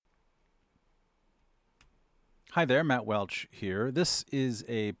Hi there, Matt Welch here. This is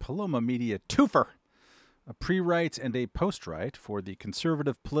a Paloma Media twofer, a pre-write and a post-write for the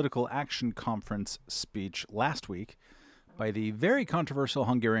Conservative Political Action Conference speech last week by the very controversial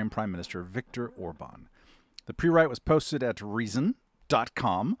Hungarian Prime Minister Viktor Orban. The pre-write was posted at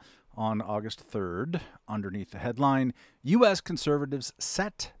reason.com on August 3rd underneath the headline, U.S. conservatives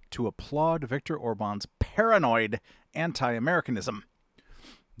set to applaud Viktor Orban's paranoid anti-Americanism.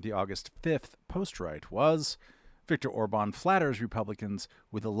 The August 5th post-write was, Viktor Orban flatters Republicans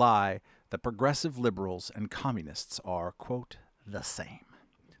with a lie that progressive liberals and communists are, quote, the same.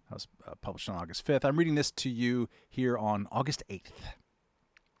 That was published on August 5th. I'm reading this to you here on August 8th.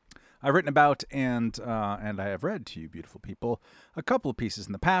 I've written about and I have read to you, beautiful people, a couple of pieces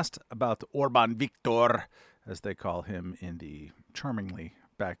in the past about Orban Viktor, as they call him in the charmingly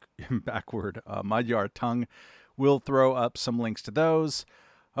backward Magyar tongue. We'll throw up some links to those.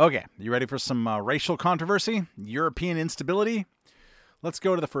 Okay, you ready for some racial controversy? European instability? Let's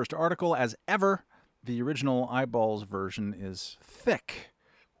go to the first article. As ever, the original eyeballs version is thick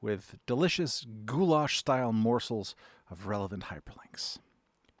with delicious goulash-style morsels of relevant hyperlinks.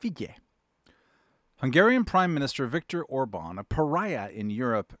 Figye. Hungarian Prime Minister Viktor Orban, a pariah in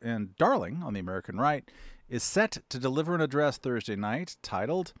Europe and darling on the American right, is set to deliver an address Thursday night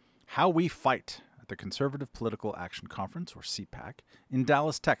titled How We Fight at the Conservative Political Action Conference, or CPAC, in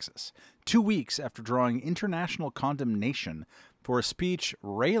Dallas, Texas, 2 weeks after drawing international condemnation for a speech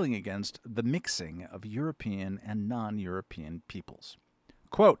railing against the mixing of European and non-European peoples.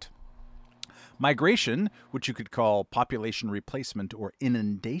 Quote, migration, which you could call population replacement or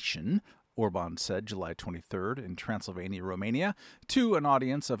inundation, Orban said July 23rd in Transylvania, Romania, to an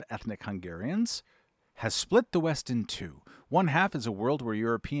audience of ethnic Hungarians, has split the West in two. One half is a world where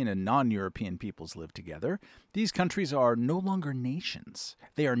European and non-European peoples live together. These countries are no longer nations.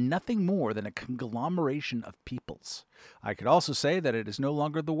 They are nothing more than a conglomeration of peoples. I could also say that it is no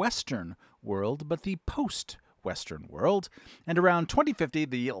longer the Western world, but the post-Western world. And around 2050,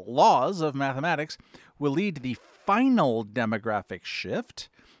 the laws of mathematics will lead to the final demographic shift.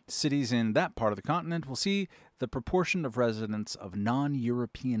 Cities in that part of the continent will see the proportion of residents of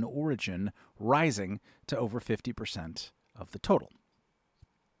non-European origin rising to over 50% of the total.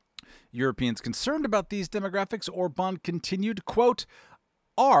 Europeans concerned about these demographics, Orban continued, quote,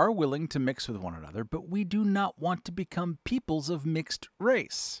 are willing to mix with one another, but we do not want to become peoples of mixed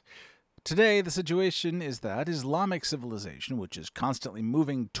race. Today, the situation is that Islamic civilization, which is constantly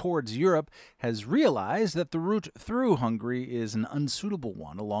moving towards Europe, has realized that the route through Hungary is an unsuitable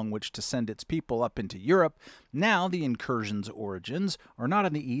one along which to send its people up into Europe. Now the incursion's origins are not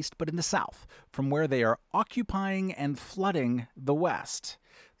in the east, but in the south, from where they are occupying and flooding the west.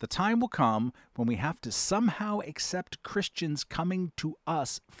 The time will come when we have to somehow accept Christians coming to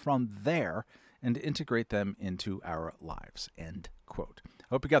us from there and integrate them into our lives. End quote.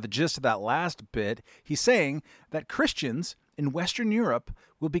 I hope you got the gist of that last bit. He's saying that Christians in Western Europe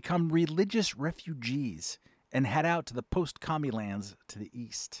will become religious refugees and head out to the post-commie lands to the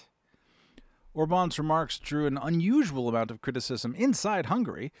east. Orban's remarks drew an unusual amount of criticism inside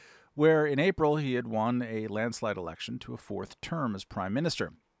Hungary, where in April he had won a landslide election to a fourth term as prime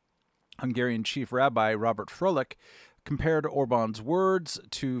minister. Hungarian Chief Rabbi Robert Frolik compared Orban's words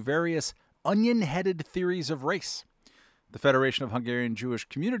to various onion-headed theories of race. The Federation of Hungarian Jewish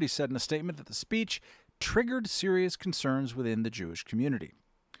Community said in a statement that the speech triggered serious concerns within the Jewish community.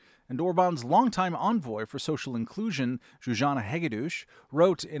 And Orban's longtime envoy for social inclusion, Zsuzsanna Hegedűs,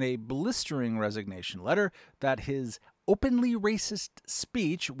 wrote in a blistering resignation letter that his openly racist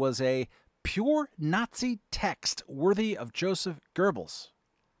speech was a pure Nazi text worthy of Joseph Goebbels.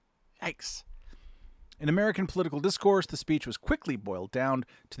 Yikes. In American political discourse, the speech was quickly boiled down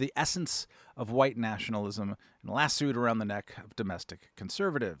to the essence of white nationalism and lassoed around the neck of domestic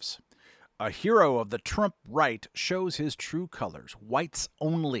conservatives. A hero of the Trump right shows his true colors. Whites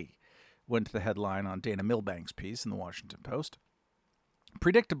only, went the headline on Dana Milbank's piece in the Washington Post.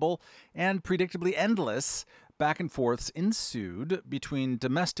 Predictable and predictably endless back and forths ensued between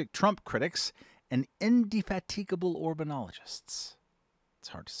domestic Trump critics and indefatigable Orbanologists. It's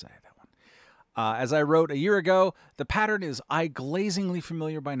hard to say, that one. As I wrote a year ago, the pattern is eye-glazingly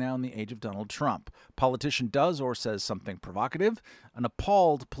familiar by now in the age of Donald Trump. Politician does or says something provocative. An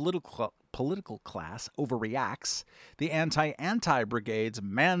appalled political class overreacts. The anti-anti brigades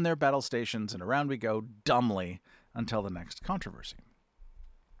man their battle stations, and around we go dumbly until the next controversy.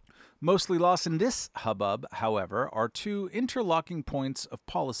 Mostly lost in this hubbub, however, are two interlocking points of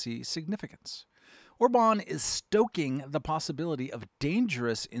policy significance. Orban is stoking the possibility of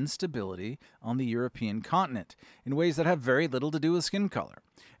dangerous instability on the European continent in ways that have very little to do with skin color.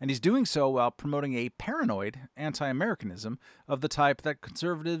 And he's doing so while promoting a paranoid anti-Americanism of the type that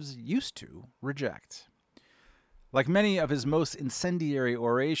conservatives used to reject. Like many of his most incendiary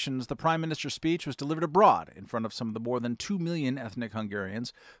orations, the Prime Minister's speech was delivered abroad in front of some of the more than 2 million ethnic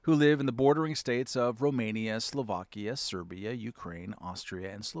Hungarians who live in the bordering states of Romania, Slovakia, Serbia, Ukraine,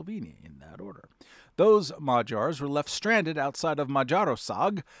 Austria, and Slovenia, in that order. Those Magyars were left stranded outside of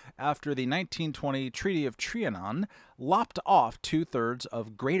Magyarország after the 1920 Treaty of Trianon lopped off 2/3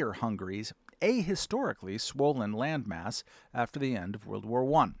 of Greater Hungary's ahistorically swollen landmass after the end of World War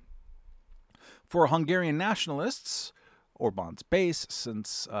I. For Hungarian nationalists, Orban's base,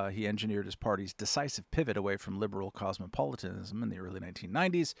 since he engineered his party's decisive pivot away from liberal cosmopolitanism in the early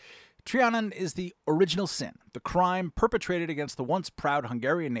 1990s, Trianon is the original sin, the crime perpetrated against the once proud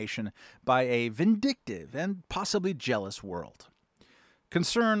Hungarian nation by a vindictive and possibly jealous world.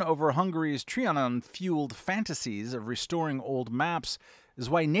 Concern over Hungary's Trianon-fueled fantasies of restoring old maps is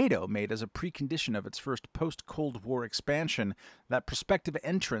why NATO made as a precondition of its first post-Cold War expansion that prospective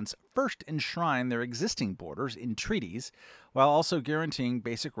entrants first enshrine their existing borders in treaties, while also guaranteeing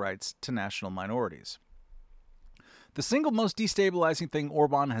basic rights to national minorities. The single most destabilizing thing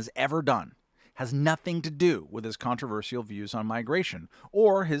Orban has ever done has nothing to do with his controversial views on migration,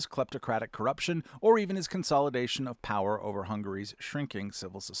 or his kleptocratic corruption, or even his consolidation of power over Hungary's shrinking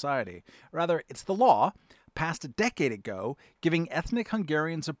civil society. Rather, it's the law, passed a decade ago, giving ethnic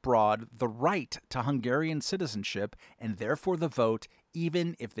Hungarians abroad the right to Hungarian citizenship and therefore the vote,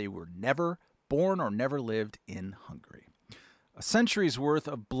 even if they were never born or never lived in Hungary. A century's worth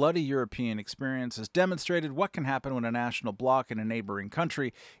of bloody European experience has demonstrated what can happen when a national bloc in a neighboring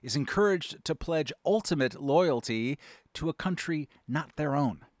country is encouraged to pledge ultimate loyalty to a country not their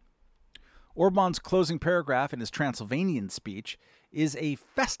own. Orban's closing paragraph in his Transylvanian speech is a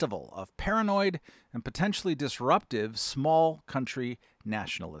festival of paranoid and potentially disruptive small country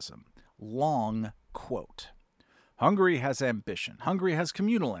nationalism. Long quote. Hungary has ambition. Hungary has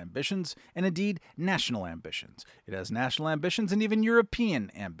communal ambitions and indeed national ambitions. It has national ambitions and even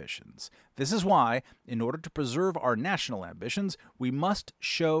European ambitions. This is why, in order to preserve our national ambitions, we must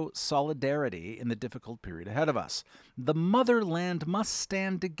show solidarity in the difficult period ahead of us. The motherland must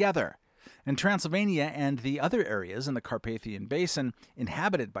stand together. And Transylvania and the other areas in the Carpathian Basin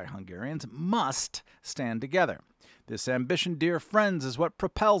inhabited by Hungarians must stand together. This ambition, dear friends, is what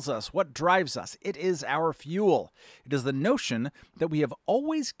propels us, what drives us. It is our fuel. It is the notion that we have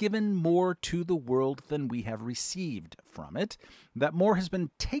always given more to the world than we have received from it, that more has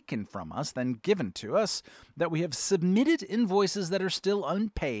been taken from us than given to us, that we have submitted invoices that are still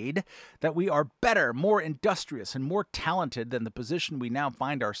unpaid, that we are better, more industrious, and more talented than the position we now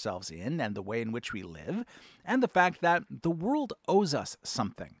find ourselves in and the way in which we live, and the fact that the world owes us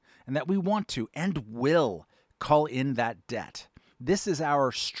something, and that we want to and will call in that debt. This is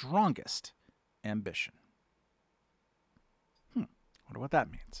our strongest ambition. Wonder what that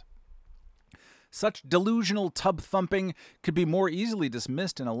means. Such delusional tub-thumping could be more easily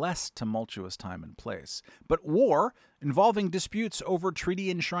dismissed in a less tumultuous time and place. But war, involving disputes over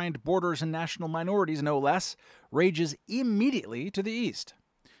treaty-enshrined borders and national minorities, no less, rages immediately to the east.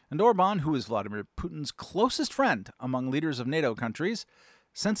 And Orban, who is Vladimir Putin's closest friend among leaders of NATO countries,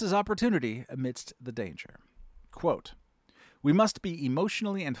 senses opportunity amidst the danger. Quote, "We must be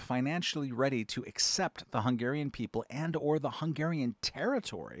emotionally and financially ready to accept the Hungarian people and or the Hungarian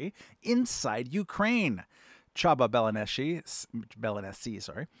territory inside Ukraine," Csaba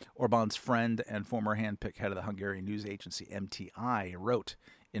Belenesi, Orban's friend and former handpicked head of the Hungarian news agency MTI, wrote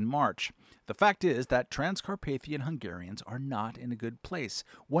in March. The fact is that Transcarpathian Hungarians are not in a good place.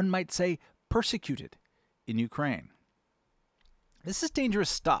 One might say persecuted in Ukraine. This is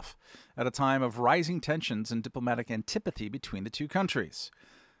dangerous stuff at a time of rising tensions and diplomatic antipathy between the two countries.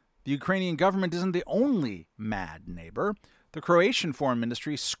 The Ukrainian government isn't the only mad neighbor. The Croatian foreign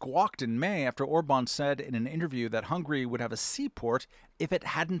ministry squawked in May after Orban said in an interview that Hungary would have a seaport if it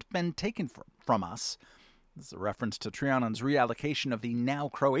hadn't been taken from us. This is a reference to Trianon's reallocation of the now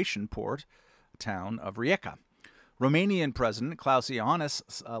Croatian port town of Rijeka. Romanian President Klaus Iohannis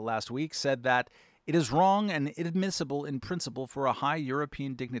last week said that it is wrong and inadmissible in principle for a high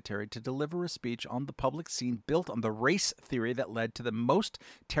European dignitary to deliver a speech on the public scene built on the race theory that led to the most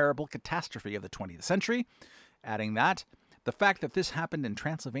terrible catastrophe of the 20th century, adding that the fact that this happened in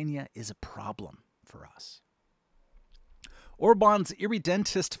Transylvania is a problem for us. Orban's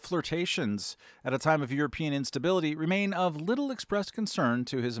irredentist flirtations at a time of European instability remain of little expressed concern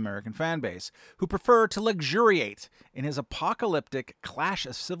to his American fan base, who prefer to luxuriate in his apocalyptic clash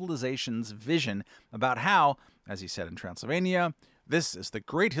of civilizations vision about how, as he said in Transylvania, this is the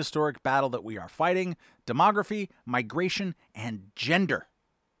great historic battle that we are fighting: demography, migration, and gender.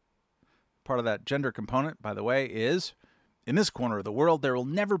 Part of that gender component, by the way, is in this corner of the world, there will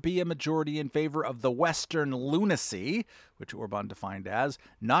never be a majority in favor of the Western lunacy, which Orban defined as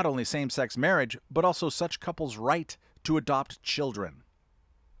not only same-sex marriage, but also such couples' right to adopt children.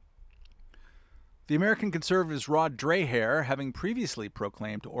 The American conservatives Rod Dreher, having previously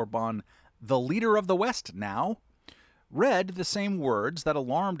proclaimed Orban the leader of the West now, read the same words that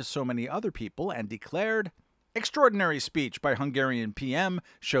alarmed so many other people and declared, "Extraordinary speech by Hungarian PM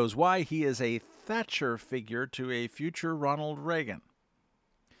shows why he is a Thatcher figure to a future Ronald Reagan."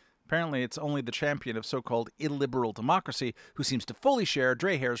 Apparently, it's only the champion of so-called illiberal democracy who seems to fully share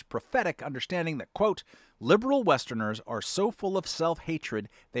Dreher's prophetic understanding that, quote, "liberal Westerners are so full of self-hatred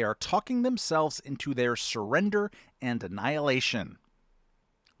they are talking themselves into their surrender and annihilation."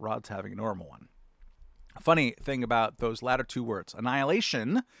 Rod's having a normal one. A funny thing about those latter two words,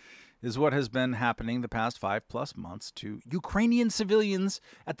 annihilation, is what has been happening the past 5+ months to Ukrainian civilians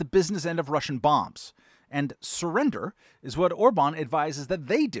at the business end of Russian bombs. And surrender is what Orban advises that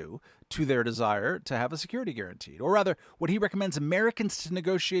they do to their desire to have a security guaranteed. Or rather, what he recommends Americans to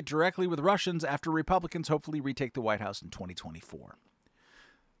negotiate directly with Russians after Republicans hopefully retake the White House in 2024.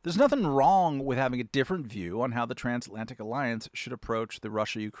 There's nothing wrong with having a different view on how the transatlantic alliance should approach the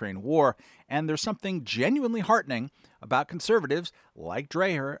Russia-Ukraine war, and there's something genuinely heartening about conservatives like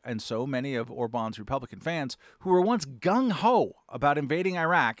Dreher and so many of Orban's Republican fans who were once gung-ho about invading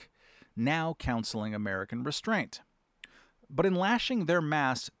Iraq, now counseling American restraint. But in lashing their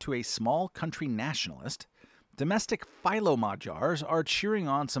mass to a small country nationalist, domestic philo-Magyars are cheering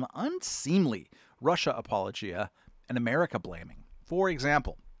on some unseemly Russia apologia and America blaming. For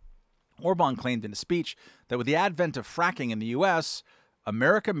example, Orban claimed in a speech that with the advent of fracking in the U.S.,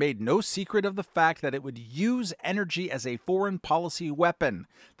 America made no secret of the fact that it would use energy as a foreign policy weapon.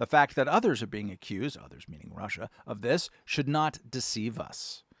 The fact that others are being accused, others meaning Russia, of this should not deceive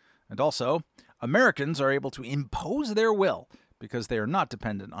us. And also, Americans are able to impose their will because they are not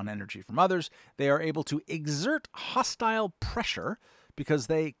dependent on energy from others. They are able to exert hostile pressure because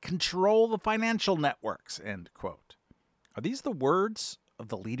they control the financial networks, end quote. Are these the words of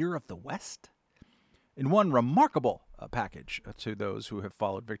the leader of the West? In one remarkable package to those who have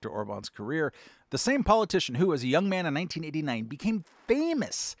followed Viktor Orban's career, the same politician who, as a young man in 1989, became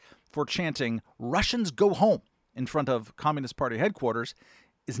famous for chanting, "Russians go home," in front of Communist Party headquarters,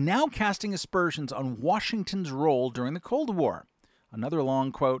 is now casting aspersions on Washington's role during the Cold War. Another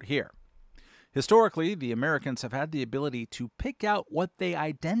long quote here. Historically, the Americans have had the ability to pick out what they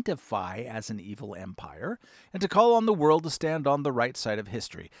identify as an evil empire and to call on the world to stand on the right side of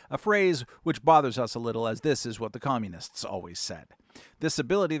history, a phrase which bothers us a little as this is what the communists always said. This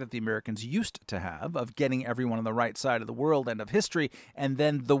ability that the Americans used to have of getting everyone on the right side of the world and of history and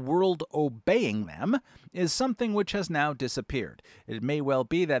then the world obeying them is something which has now disappeared. It may well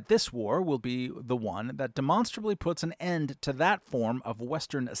be that this war will be the one that demonstrably puts an end to that form of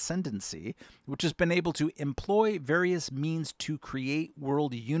Western ascendancy, which has been able to employ various means to create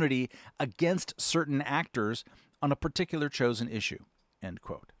world unity against certain actors on a particular chosen issue. End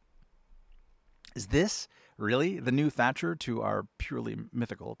quote. Is this really the new Thatcher to our purely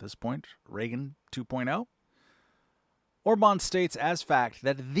mythical, at this point, Reagan 2.0? Orban states as fact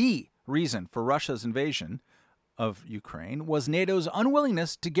that the reason for Russia's invasion of Ukraine was NATO's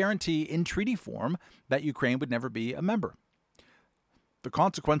unwillingness to guarantee in treaty form that Ukraine would never be a member. The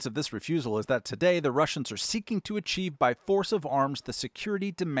consequence of this refusal is that today the Russians are seeking to achieve by force of arms the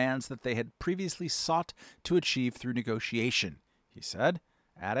security demands that they had previously sought to achieve through negotiation, he said,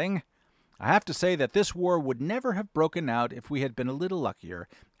 adding, "I have to say that this war would never have broken out if we had been a little luckier,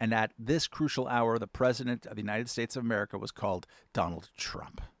 and at this crucial hour the President of the United States of America was called Donald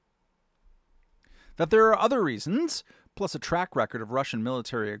Trump." That there are other reasons, plus a track record of Russian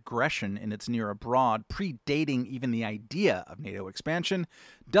military aggression in its near abroad, predating even the idea of NATO expansion,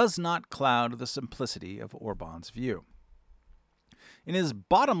 does not cloud the simplicity of Orban's view. In his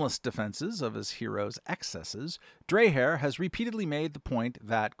bottomless defenses of his hero's excesses, Dreher has repeatedly made the point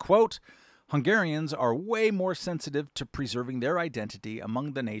that, quote, "Hungarians are way more sensitive to preserving their identity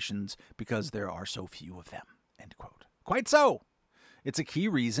among the nations because there are so few of them," end quote. Quite so. It's a key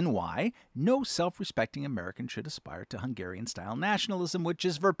reason why no self-respecting American should aspire to Hungarian-style nationalism, which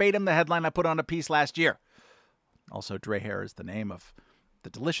is verbatim the headline I put on a piece last year. Also, Dreher is the name of the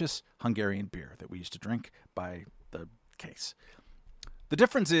delicious Hungarian beer that we used to drink by the case. The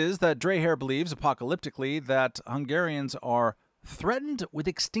difference is that Dreher believes apocalyptically that Hungarians are threatened with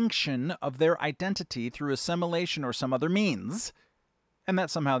extinction of their identity through assimilation or some other means, and that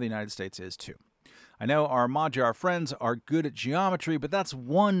somehow the United States is too. I know our Magyar friends are good at geometry, but that's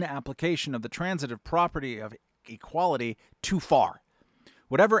one application of the transitive property of equality too far.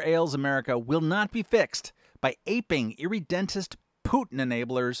 Whatever ails America will not be fixed by aping irredentist Putin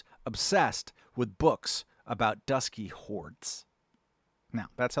enablers obsessed with books about dusky hordes. Now,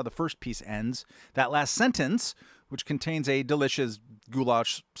 that's how the first piece ends. That last sentence, which contains a delicious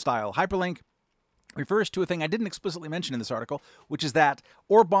goulash-style hyperlink, refers to a thing I didn't explicitly mention in this article, which is that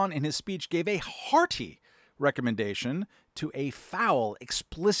Orban in his speech gave a hearty recommendation to a foul,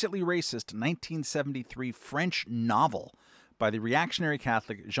 explicitly racist 1973 French novel by the reactionary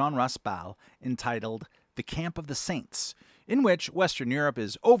Catholic Jean Raspail entitled The Camp of the Saints, in which Western Europe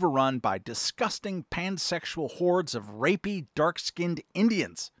is overrun by disgusting pansexual hordes of rapey, dark-skinned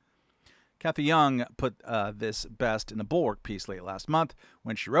Indians. Kathy Young put this best in the Bulwark piece late last month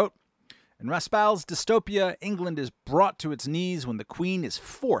when she wrote, "In Raspail's dystopia, England is brought to its knees when the Queen is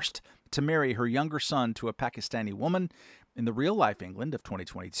forced to marry her younger son to a Pakistani woman. In the real-life England of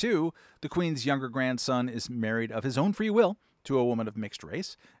 2022, the Queen's younger grandson is married of his own free will to a woman of mixed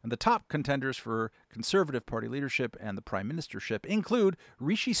race, and the top contenders for Conservative Party leadership and the Prime Ministership include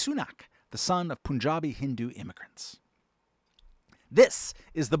Rishi Sunak, the son of Punjabi Hindu immigrants." This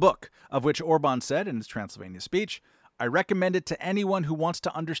is the book of which Orban said in his Transylvania speech, "I recommend it to anyone who wants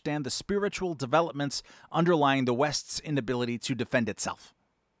to understand the spiritual developments underlying the West's inability to defend itself."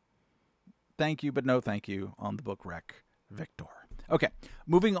 Thank you, but no thank you on the book rec, Victor. Okay,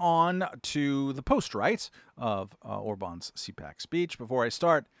 moving on to the post-right of Orban's CPAC speech. Before I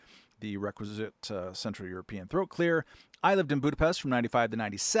start, the requisite Central European throat clear. I lived in Budapest from 95 to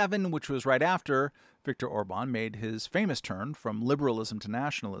 97, which was right after Viktor Orban made his famous turn from liberalism to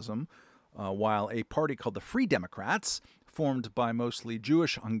nationalism, while a party called the Free Democrats, formed by mostly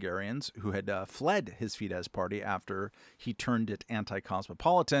Jewish Hungarians who had fled his Fidesz party after he turned it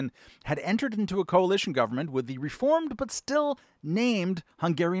anti-cosmopolitan, had entered into a coalition government with the reformed but still named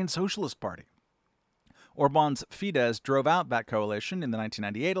Hungarian Socialist Party. Orban's Fidesz drove out that coalition in the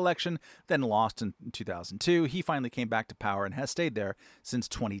 1998 election, then lost in 2002. He finally came back to power and has stayed there since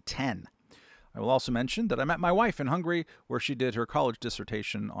 2010. I will also mention that I met my wife in Hungary, where she did her college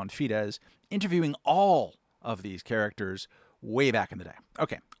dissertation on Fidesz, interviewing all of these characters way back in the day.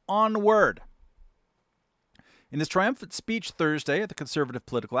 Okay, onward. In his triumphant speech Thursday at the Conservative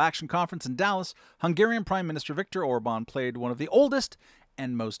Political Action Conference in Dallas, Hungarian Prime Minister Viktor Orban played one of the oldest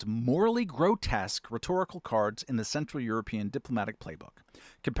and most morally grotesque rhetorical cards in the Central European diplomatic playbook,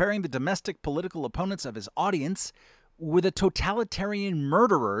 comparing the domestic political opponents of his audience with the totalitarian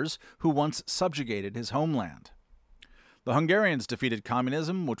murderers who once subjugated his homeland. The Hungarians defeated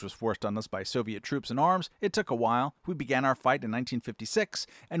communism, which was forced on us by Soviet troops and arms. It took a while. We began our fight in 1956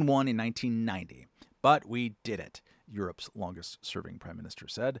 and won in 1990. But we did it, Europe's longest-serving prime minister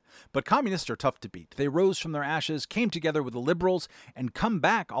said. But communists are tough to beat. They rose from their ashes, came together with the liberals, and come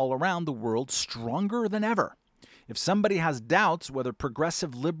back all around the world stronger than ever. If somebody has doubts whether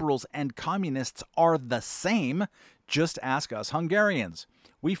progressive liberals and communists are the same, just ask us Hungarians.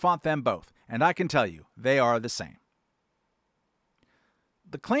 We fought them both, and I can tell you, they are the same.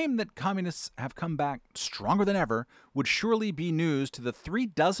 The claim that communists have come back stronger than ever would surely be news to the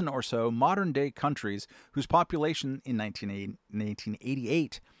 36 or so modern-day countries whose population in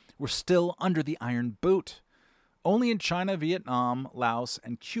 1988 were still under the Iron Boot. Only in China, Vietnam, Laos,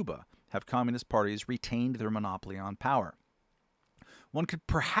 and Cuba have communist parties retained their monopoly on power. One could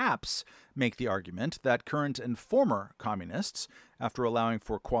perhaps make the argument that current and former communists, after allowing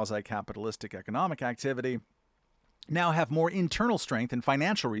for quasi-capitalistic economic activity, now have more internal strength and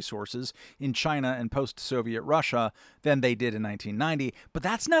financial resources in China and post-Soviet Russia than they did in 1990. But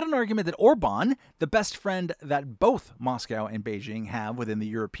that's not an argument that Orban, the best friend that both Moscow and Beijing have within the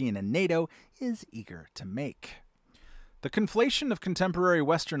European and NATO, is eager to make. The conflation of contemporary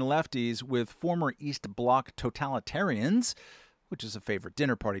Western lefties with former East Bloc totalitarians, which is a favorite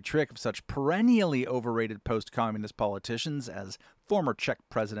dinner party trick of such perennially overrated post-communist politicians as former Czech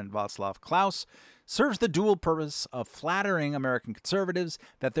President Václav Klaus, serves the dual purpose of flattering American conservatives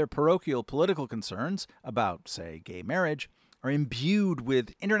that their parochial political concerns about, say, gay marriage, are imbued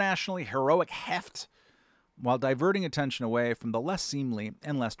with internationally heroic heft, while diverting attention away from the less seemly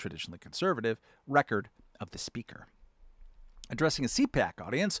and less traditionally conservative record of the speaker. Addressing a CPAC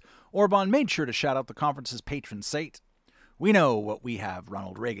audience, Orban made sure to shout out the conference's patron saint. "We know what we have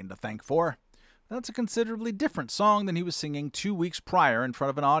Ronald Reagan to thank for. That's a considerably different song than he was singing 2 weeks prior in front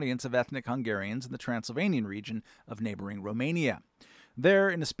of an audience of ethnic Hungarians in the Transylvanian region of neighboring Romania. There,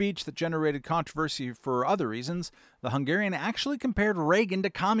 in a speech that generated controversy for other reasons, the Hungarian actually compared Reagan to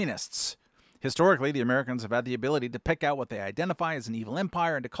communists. Historically, the Americans have had the ability to pick out what they identify as an evil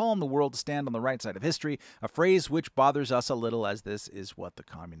empire and to call on the world to stand on the right side of history, a phrase which bothers us a little, as this is what the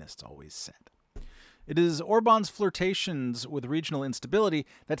communists always said. It is Orban's flirtations with regional instability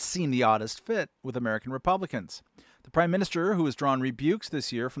that seem the oddest fit with American Republicans. The Prime Minister, who has drawn rebukes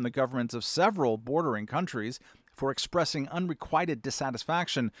this year from the governments of several bordering countries for expressing unrequited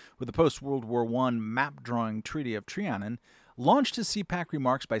dissatisfaction with the post-World War I map-drawing Treaty of Trianon, launched his CPAC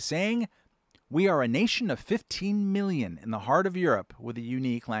remarks by saying, "We are a nation of 15 million in the heart of Europe with a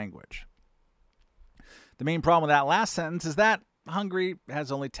unique language." The main problem with that last sentence is that Hungary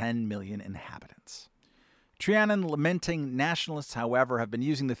has only 10 million inhabitants. Trianon lamenting nationalists, however, have been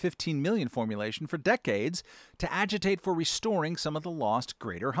using the 15 million formulation for decades to agitate for restoring some of the lost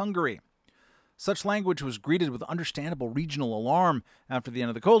Greater Hungary. Such language was greeted with understandable regional alarm after the end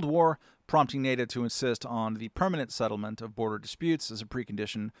of the Cold War, prompting NATO to insist on the permanent settlement of border disputes as a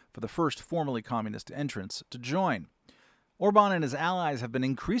precondition for the first formally communist entrants to join. Orban and his allies have been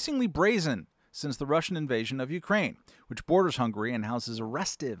increasingly brazen since the Russian invasion of Ukraine, which borders Hungary and houses a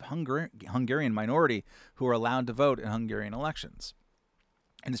restive Hungarian minority who are allowed to vote in Hungarian elections.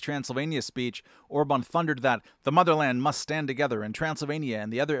 In his Transylvania speech, Orban thundered that the motherland must stand together, and Transylvania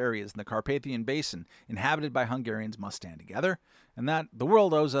and the other areas in the Carpathian Basin inhabited by Hungarians must stand together, and that the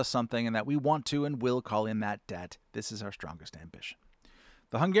world owes us something and that we want to and will call in that debt. This is our strongest ambition.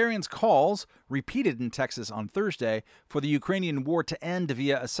 The Hungarians' calls, repeated in Texas on Thursday, for the Ukrainian war to end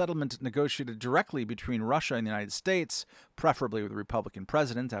via a settlement negotiated directly between Russia and the United States, preferably with a Republican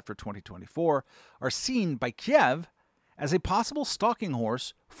president after 2024, are seen by Kiev as a possible stalking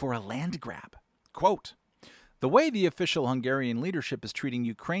horse for a land grab. Quote, "The way the official Hungarian leadership is treating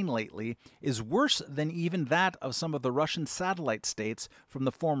Ukraine lately is worse than even that of some of the Russian satellite states from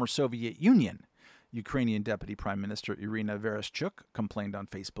the former Soviet Union," Ukrainian Deputy Prime Minister Irina Vereshchuk complained on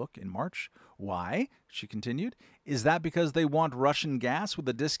Facebook in March. "Why?" she continued. "Is that because they want Russian gas with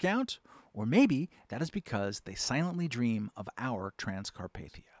a discount? Or maybe that is because they silently dream of our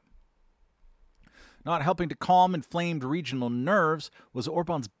Transcarpathia." Not helping to calm inflamed regional nerves was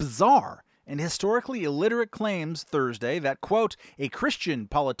Orban's bizarre and historically illiterate claims Thursday that, quote, "a Christian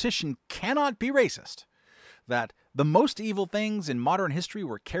politician cannot be racist," that the most evil things in modern history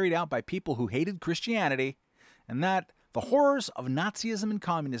were carried out by people who hated Christianity, and that the horrors of Nazism and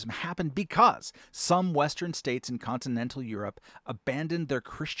communism happened because some Western states in continental Europe abandoned their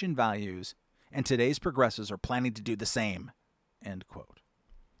Christian values, and today's progressives are planning to do the same, end quote.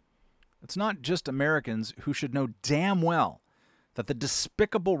 It's not just Americans who should know damn well that the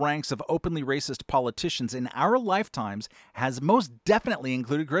despicable ranks of openly racist politicians in our lifetimes has most definitely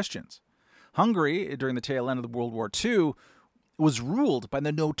included Christians. Hungary, during the tail end of World War II, was ruled by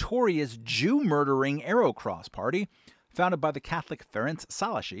the notorious Jew-murdering Arrow-Cross Party, founded by the Catholic Ferenc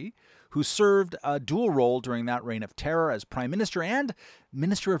Szálasi, who served a dual role during that reign of terror as Prime Minister and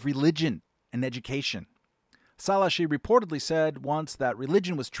Minister of Religion and Education. Szálasi reportedly said once that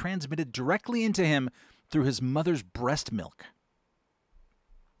religion was transmitted directly into him through his mother's breast milk.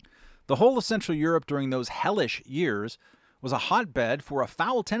 The whole of Central Europe during those hellish years was a hotbed for a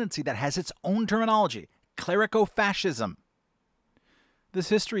foul tendency that has its own terminology, clerico-fascism. This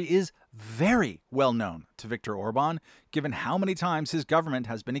history is very well known to Viktor Orban, given how many times his government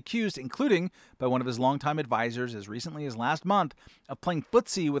has been accused, including by one of his longtime advisors as recently as last month, of playing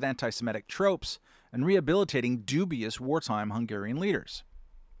footsie with anti-Semitic tropes and rehabilitating dubious wartime Hungarian leaders.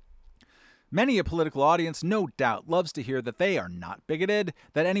 Many a political audience no doubt loves to hear that they are not bigoted,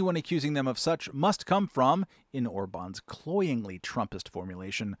 that anyone accusing them of such must come from, in Orban's cloyingly Trumpist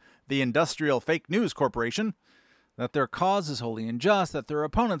formulation, the industrial fake news corporation, that their cause is wholly unjust, that their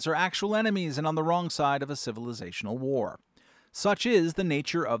opponents are actual enemies and on the wrong side of a civilizational war. Such is the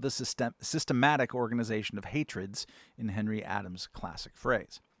nature of the systematic organization of hatreds, in Henry Adams' classic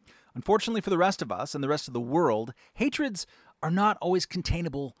phrase. Unfortunately for the rest of us and the rest of the world, hatreds are not always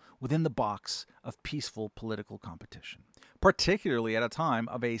containable within the box of peaceful political competition, particularly at a time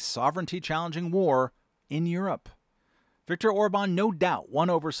of a sovereignty-challenging war in Europe. Viktor Orban no doubt won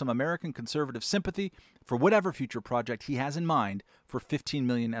over some American conservative sympathy for whatever future project he has in mind for 15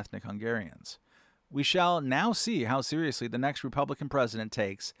 million ethnic Hungarians. We shall now see how seriously the next Republican president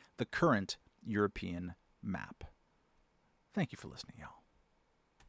takes the current European map. Thank you for listening, y'all.